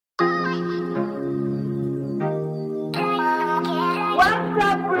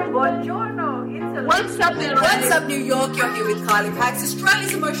up, New York? What's up, New York? You're here with Kylie Pax,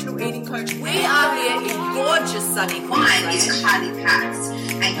 Australia's emotional eating coach. We are here in gorgeous sunny Queensland. Mine is Kylie Pax,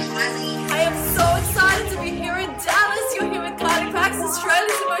 and Kylie. I am so excited to be here in Dallas. You're here with Kylie Pax,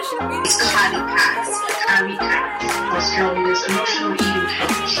 Australia's emotional eating It's coach. Kylie Pax, Kylie Pax, Australia's emotional eating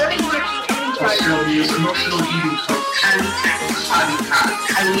coach. Australia's emotional eating coach. Kylie Pax, Kylie Pax,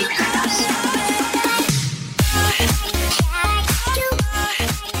 Kylie Pax.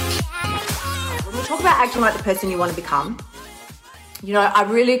 When we talk about acting like the person you want to become, you know, I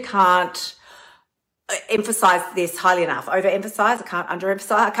really can't emphasize this highly enough. Overemphasize, I can't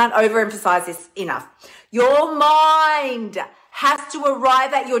underemphasize, I can't overemphasize this enough. Your mind has to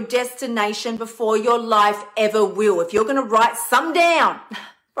arrive at your destination before your life ever will. If you're going to write some down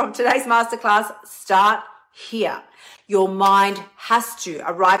from today's masterclass, start here. Your mind has to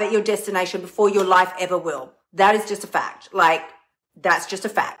arrive at your destination before your life ever will. That is just a fact. That's just a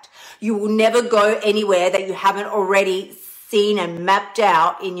fact. You will never go anywhere that you haven't already seen and mapped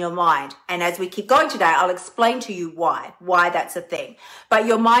out in your mind. And as we keep going today, I'll explain to you why that's a thing. But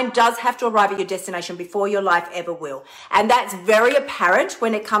your mind does have to arrive at your destination before your life ever will. And that's very apparent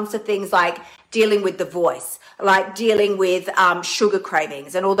when it comes to things like dealing with the voice, like dealing with sugar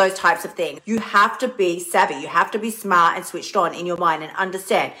cravings and all those types of things. You have to be savvy. You have to be smart and switched on in your mind and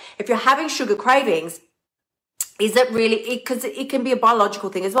understand. If you're having sugar cravings, is it really, because it can be a biological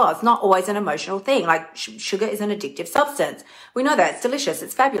thing as well. It's not always an emotional thing. Like sugar is an addictive substance. We know that. It's delicious.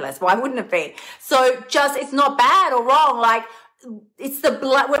 It's fabulous. Why wouldn't it be? So it's not bad or wrong. Like it's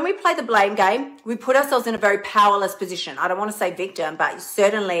when we play the blame game, we put ourselves in a very powerless position. I don't want to say victim, but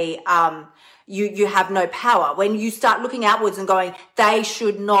certainly, you have no power. When you start looking outwards and going, they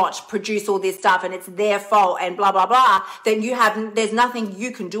should not produce all this stuff and it's their fault and blah, blah, blah, then there's nothing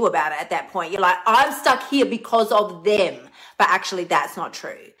you can do about it at that point. You're like, I'm stuck here because of them. But actually that's not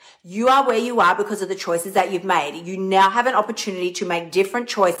true. You are where you are because of the choices that you've made. You now have an opportunity to make different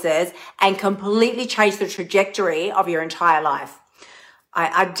choices and completely change the trajectory of your entire life.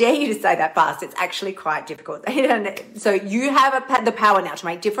 I dare you to say that fast. It's actually quite difficult. So you have the power now to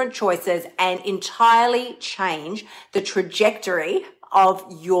make different choices and entirely change the trajectory of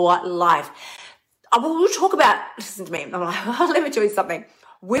your life. We'll talk about, listen to me, let me tell you something.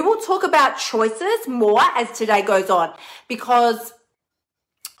 We will talk about choices more as today goes on because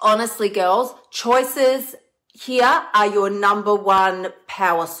honestly, girls, choices here are your number one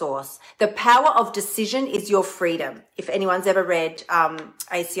power source. The power of decision is your freedom. If anyone's ever read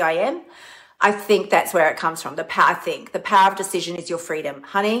ACIM, I think that's where it comes from. The power of decision is your freedom.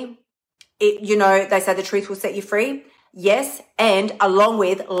 Honey, they say the truth will set you free. Yes, and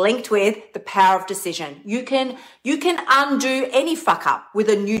linked with the power of decision. You can undo any fuck up with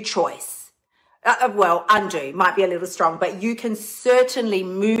a new choice. Undo might be a little strong, but you can certainly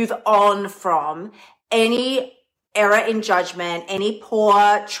move on from any error in judgment, any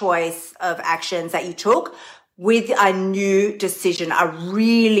poor choice of actions that you took with a new decision, a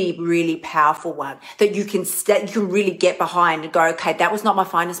really, really powerful one that you can really get behind and go, okay, that was not my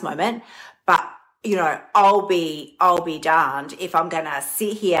finest moment, but I'll be darned if I'm going to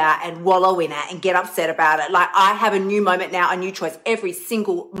sit here and wallow in it and get upset about it. Like I have a new moment now, a new choice. Every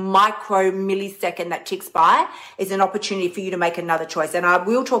single micro millisecond that ticks by is an opportunity for you to make another choice. And I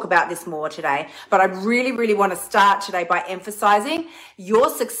will talk about this more today, but I really, really want to start today by emphasizing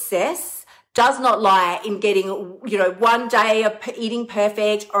your success does not lie in getting, one day of eating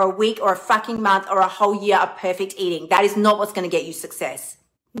perfect or a week or a fucking month or a whole year of perfect eating. That is not what's going to get you success.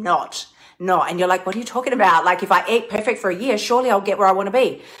 No. And you're like, what are you talking about? Like if I eat perfect for a year, surely I'll get where I want to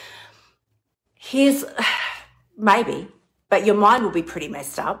be. Maybe, but your mind will be pretty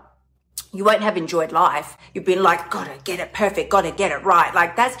messed up. You won't have enjoyed life. You've been like, gotta get it perfect, gotta get it right.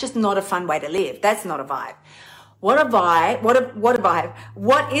 Like that's just not a fun way to live. That's not a vibe. What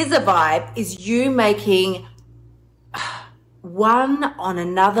is a vibe is you making one on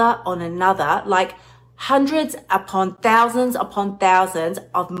another, like hundreds upon thousands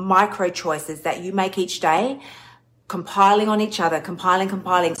of micro choices that you make each day, compiling on each other,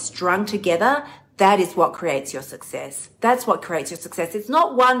 compiling, strung together. That is what creates your success. That's what creates your success. It's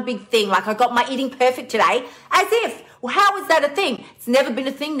not one big thing like I got my eating perfect today, as if, well, how is that a thing? It's never been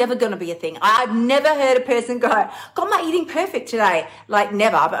a thing, never going to be a thing. I've never heard a person go, got my eating perfect today. Like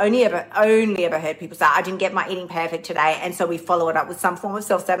never. I've only ever heard people say, I didn't get my eating perfect today. And so we follow it up with some form of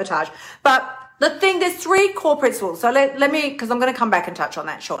self-sabotage. But there's 3 core principles. So let me, because I'm going to come back and touch on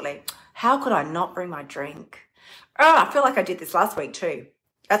that shortly. How could I not bring my drink? Oh, I feel like I did this last week too.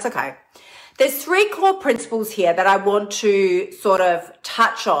 That's okay. There's 3 core principles here that I want to sort of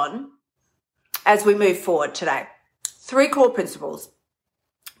touch on as we move forward today. 3 core principles.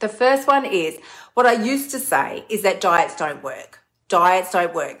 The first one is, what I used to say is that diets don't work. Diets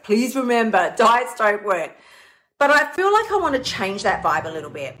don't work. Please remember, diets don't work. But I feel like I want to change that vibe a little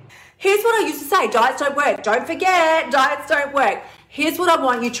bit. Here's what I used to say, diets don't work. Don't forget, diets don't work. Here's what I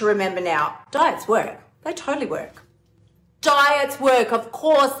want you to remember now. Diets work. They totally work. Diets work, of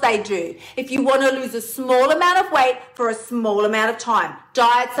course they do. If you want to lose a small amount of weight for a small amount of time,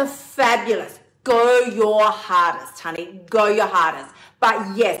 diets are fabulous. Go your hardest, honey. Go your hardest.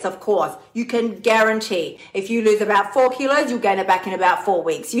 But yes, of course, you can guarantee if you lose about 4 kilos, you'll gain it back in about 4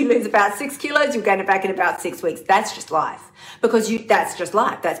 weeks. You lose about 6 kilos, you'll gain it back in about 6 weeks. That's just life. Because that's just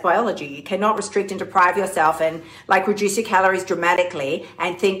life. That's biology. You cannot restrict and deprive yourself and like reduce your calories dramatically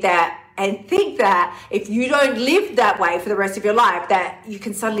and think that if you don't live that way for the rest of your life, that you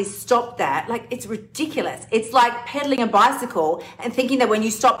can suddenly stop that. Like, it's ridiculous. It's like pedaling a bicycle and thinking that when you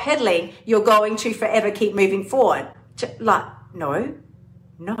stop pedaling, you're going to forever keep moving forward. Like, no.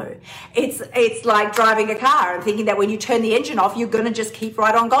 It's like driving a car and thinking that when you turn the engine off, you're going to just keep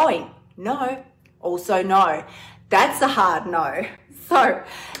right on going. No. Also no. That's a hard no. So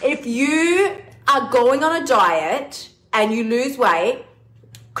if you are going on a diet and you lose weight,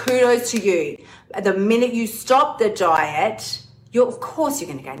 kudos to you. The minute you stop the diet, of course you're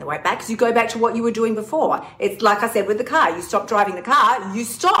going to gain the weight back because you go back to what you were doing before. It's like I said with the car. You stop driving the car, you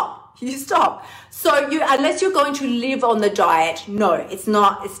stop. So unless you're going to live on the diet, no,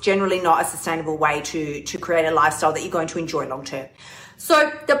 it's generally not a sustainable way to create a lifestyle that you're going to enjoy long term.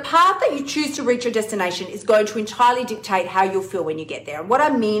 So the path that you choose to reach your destination is going to entirely dictate how you'll feel when you get there. And what I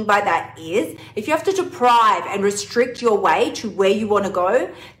mean by that is if you have to deprive and restrict your way to where you want to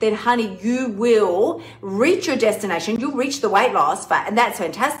go, then honey, you will reach your destination. You'll reach the weight loss, and that's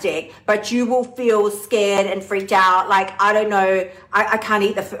fantastic, but you will feel scared and freaked out. Like, I don't know, I can't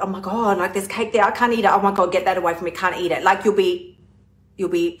eat the food. Oh my God, like there's cake there. I can't eat it. Oh my God, get that away from me. Can't eat it. Like you'll be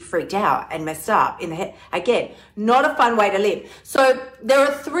freaked out and messed up in the head. Again, not a fun way to live. So there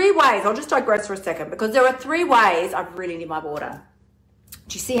are 3 ways. I'll just digress for a second because there are 3 ways. I really need my water.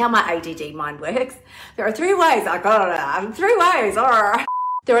 Do you see how my ADD mind works? There are 3 ways. I got it. 3 ways.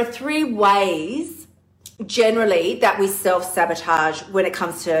 There are 3 ways generally that we self-sabotage when it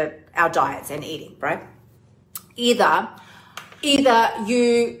comes to our diets and eating, right? Either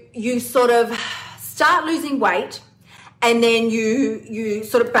you sort of start losing weight and then you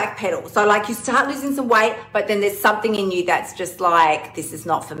sort of backpedal. So like you start losing some weight, but then there's something in you that's just like, this is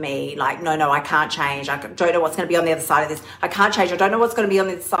not for me. Like, no, I can't change. I don't know what's going to be on the other side of this. I can't change. I don't know what's going to be on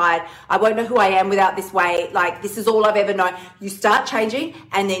the other side. I won't know who I am without this weight. Like, this is all I've ever known. You start changing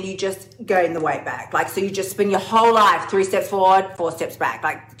and then you just gain the weight back. Like, so you just spend your whole life 3 steps forward, 4 steps back,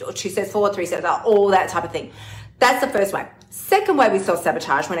 like 2 steps forward, 3 steps back, all that type of thing. That's the first way. Second way we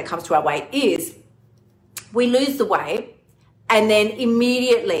self-sabotage when it comes to our weight is we lose the weight and then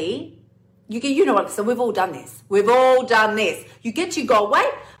immediately you know what, so we've all done this. You get to your goal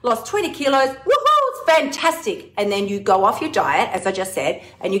weight, lost 20 kilos, woohoo, it's fantastic. And then you go off your diet, as I just said,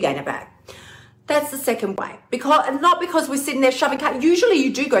 and you gain it back. That's the second way. Not because we're sitting there shoving cake. Usually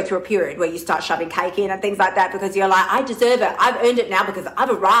you do go through a period where you start shoving cake in and things like that because you're like, I deserve it. I've earned it now because I've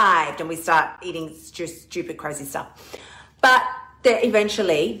arrived, and we start eating stupid, crazy stuff. But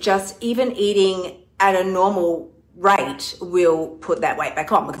eventually, just even eating at a normal rate will put that weight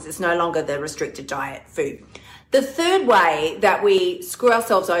back on because it's no longer the restricted diet food. The third way that we screw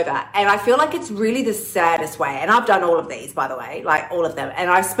ourselves over, and I feel like it's really the saddest way, and I've done all of these, by the way, like all of them,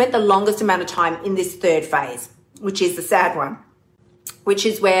 and I've spent the longest amount of time in this third phase, which is the sad one, which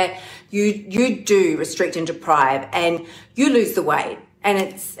is where you do restrict and deprive and you lose the weight, and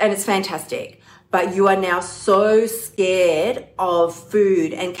it's fantastic. But you are now so scared of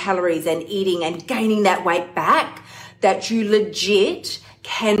food and calories and eating and gaining that weight back that you legit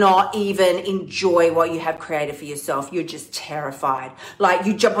cannot even enjoy what you have created for yourself. You're just terrified. Like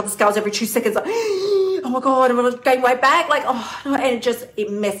you jump on the scales every 2 seconds, like, oh my God, I'm going to gain weight back. Like, oh no, and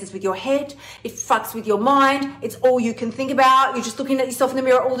it messes with your head. It fucks with your mind. It's all you can think about. You're just looking at yourself in the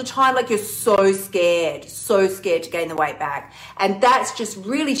mirror all the time. Like you're so scared to gain the weight back. And that's just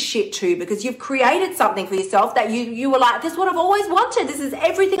really shit too, because you've created something for yourself that you were like, this is what I've always wanted. This is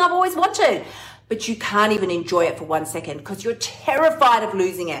everything I've always wanted. But you can't even enjoy it for 1 second because you're terrified of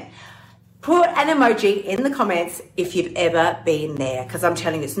losing it. Put an emoji in the comments if you've ever been there, because I'm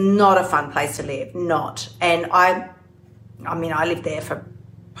telling you, it's not a fun place to live, not. And I lived there for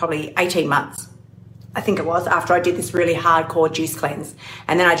probably 18 months. I think it was, after I did this really hardcore juice cleanse.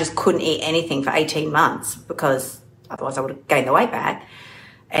 And then I just couldn't eat anything for 18 months because otherwise I would have gained the weight back.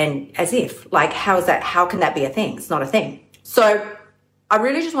 And as if, like, how can that be a thing? It's not a thing. So I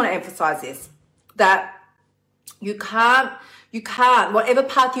really just want to emphasize this, that you can't You can't. Whatever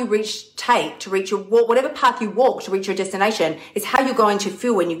path you take to reach whatever path you walk to reach your destination is how you're going to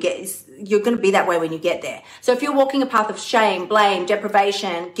feel when you're going to be that way when you get there. So if you're walking a path of shame, blame,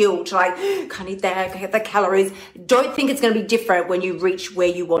 deprivation, guilt, like, can't eat that, can't get the calories, don't think it's going to be different when you reach where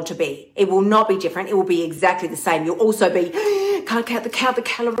you want to be. It will not be different. It will be exactly the same. You'll also be, can't count the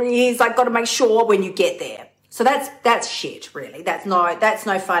calories. Like, got to make sure when you get there. So that's shit, really. That's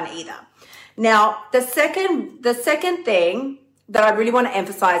no fun either. Now, the second thing that I really want to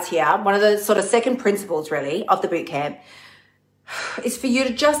emphasize here, one of the sort of second principles really of the boot camp, is for you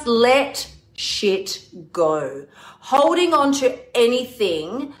to just let shit go. Holding on to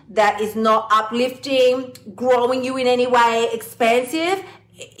anything that is not uplifting, growing you in any way, expansive,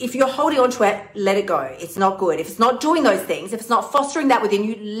 if you're holding on to it, let it go. It's not good. If it's not doing those things, if it's not fostering that within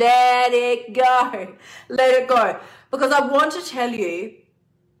you, let it go. Let it go. Because I want to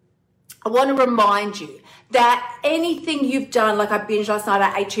remind you that anything you've done, like I binged last night,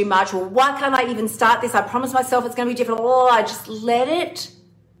 I ate too much, or why can't I even start this? I promised myself it's going to be different. Oh, I just let it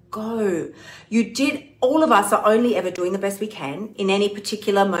go. All of us are only ever doing the best we can in any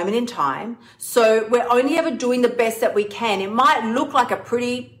particular moment in time. So we're only ever doing the best that we can. It might look like a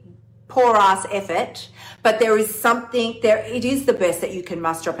pretty poor ass effort, but it is the best that you can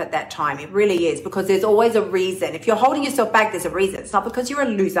muster up at that time. It really is, because there's always a reason. If you're holding yourself back, there's a reason. It's not because you're a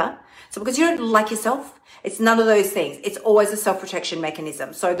loser. It's not because you don't like yourself. It's none of those things. It's always a self-protection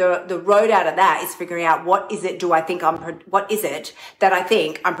mechanism. So the road out of that is figuring out what is it that I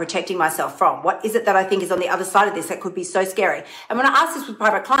think I'm protecting myself from? What is it that I think is on the other side of this that could be so scary? And when I ask this with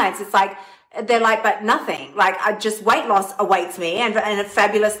private clients, it's like, they're like, but nothing. Like, I just weight loss awaits me and a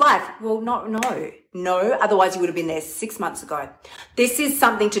fabulous life. Well, no. Otherwise, you would have been there 6 months ago. This is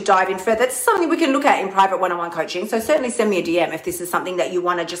something to dive in further. It's something we can look at in private one-on-one coaching. So certainly send me a DM if this is something that you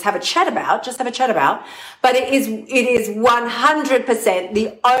want to just have a chat about. But it is 100%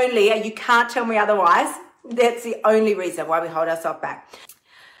 the only, and you can't tell me otherwise, that's the only reason why we hold ourselves back.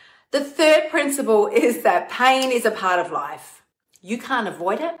 The third principle is that pain is a part of life. You can't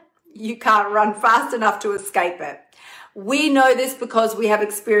avoid it. You can't run fast enough to escape it. We know this because we have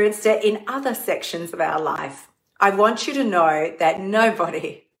experienced it in other sections of our life. I want you to know that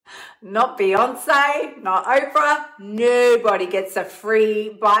nobody, not Beyonce, not Oprah, nobody gets a free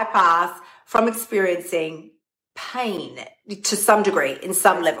bypass from experiencing pain to some degree, in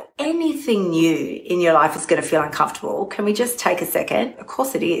some level. Anything new in your life is going to feel uncomfortable. Can we just take a second? Of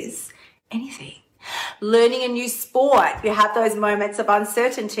course it is. Anything. Learning a new sport, you have those moments of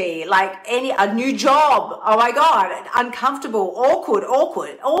uncertainty, like a new job. Oh my God, uncomfortable, awkward.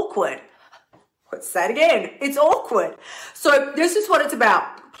 Let's say it again. It's awkward. So this is what it's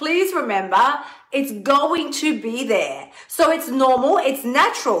about. Please remember, it's going to be there. So it's normal, it's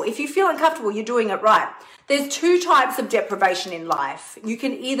natural. If you feel uncomfortable, you're doing it right. There's two types of deprivation in life. You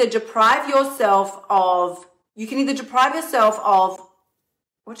can either deprive yourself of, what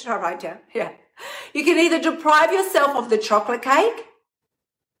did I write down? Yeah. You can either deprive yourself of the chocolate cake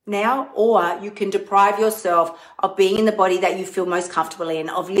now, or you can deprive yourself of being in the body that you feel most comfortable in,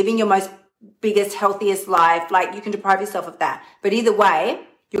 of living your most biggest, healthiest life. Like, you can deprive yourself of that. But either way,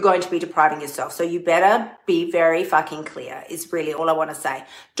 you're going to be depriving yourself. So you better be very fucking clear is really all I want to say.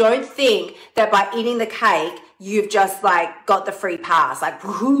 Don't think that by eating the cake, you've just like got the free pass. Like,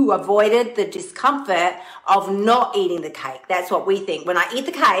 whoo, avoided the discomfort of not eating the cake. That's what we think. When I eat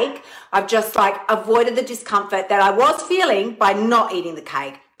the cake, I've just like avoided the discomfort that I was feeling by not eating the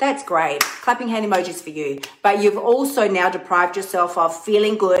cake. That's great. Clapping hand emojis for you. But you've also now deprived yourself of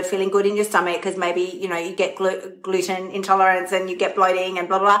feeling good in your stomach, because maybe, you get gluten intolerance and you get bloating and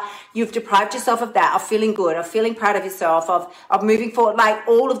blah, blah, blah. You've deprived yourself of that, of feeling good, of feeling proud of yourself, of moving forward, like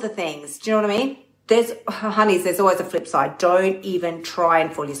all of the things. Do you know what I mean? There's always a flip side. Don't even try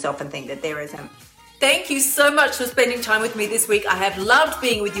and fool yourself and think that there isn't. Thank you so much for spending time with me this week. I have loved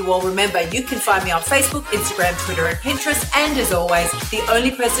being with you all. Remember, you can find me on Facebook, Instagram, Twitter, and Pinterest. And as always, the only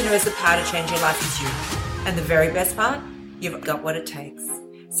person who has the power to change your life is you. And the very best part, you've got what it takes.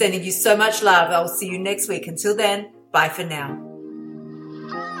 Sending you so much love. I will see you next week. Until then, bye for now.